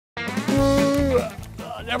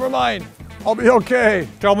Never mind. I'll be okay.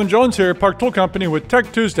 Calvin Jones here, Park Tool Company with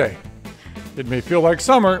Tech Tuesday. It may feel like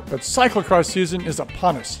summer, but cyclocross season is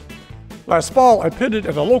upon us. Last fall, I pitted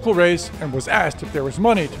at a local race and was asked if there was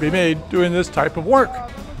money to be made doing this type of work.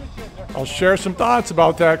 I'll share some thoughts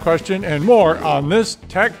about that question and more on this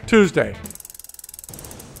Tech Tuesday.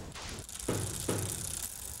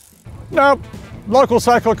 Nope, local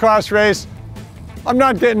cyclocross race. I'm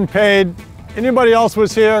not getting paid. Anybody else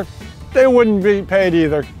was here, they wouldn't be paid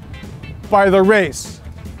either. By the race.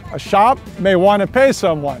 A shop may want to pay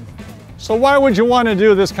someone. So why would you want to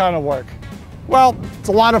do this kind of work? Well, it's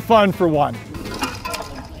a lot of fun for one.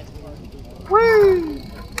 Whee!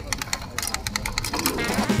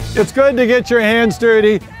 It's good to get your hands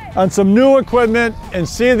dirty on some new equipment and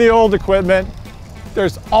see the old equipment.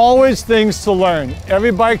 There's always things to learn.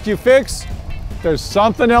 Every bike you fix, there's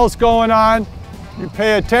something else going on. You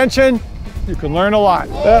pay attention, you can learn a lot.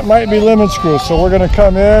 That might be limit screws, so we're going to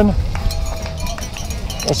come in.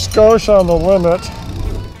 A skosh on the limit.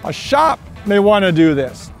 A shop may want to do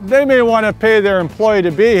this. They may want to pay their employee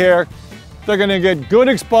to be here. They're going to get good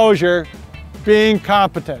exposure, being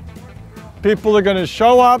competent. People are going to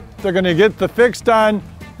show up, they're going to get the fix done,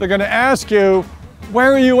 they're going to ask you,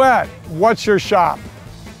 where are you at? What's your shop?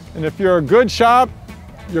 And if you're a good shop,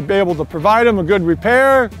 you'll be able to provide them a good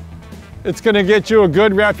repair. It's going to get you a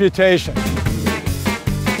good reputation.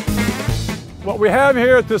 What we have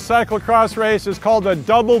here at this cyclocross race is called a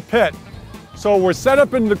double pit. So we're set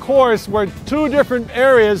up in the course where two different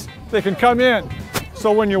areas they can come in.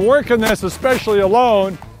 So when you're working this, especially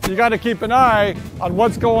alone, you got to keep an eye on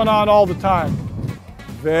what's going on all the time.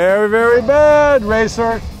 Very, very bad,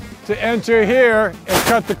 racer, to enter here and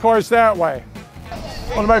cut the course that way.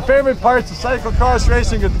 One of my favorite parts of cyclocross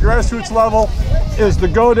racing at the grassroots level is the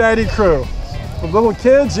Go Daddy crew. The little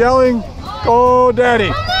kids yelling, Go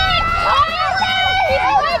Daddy.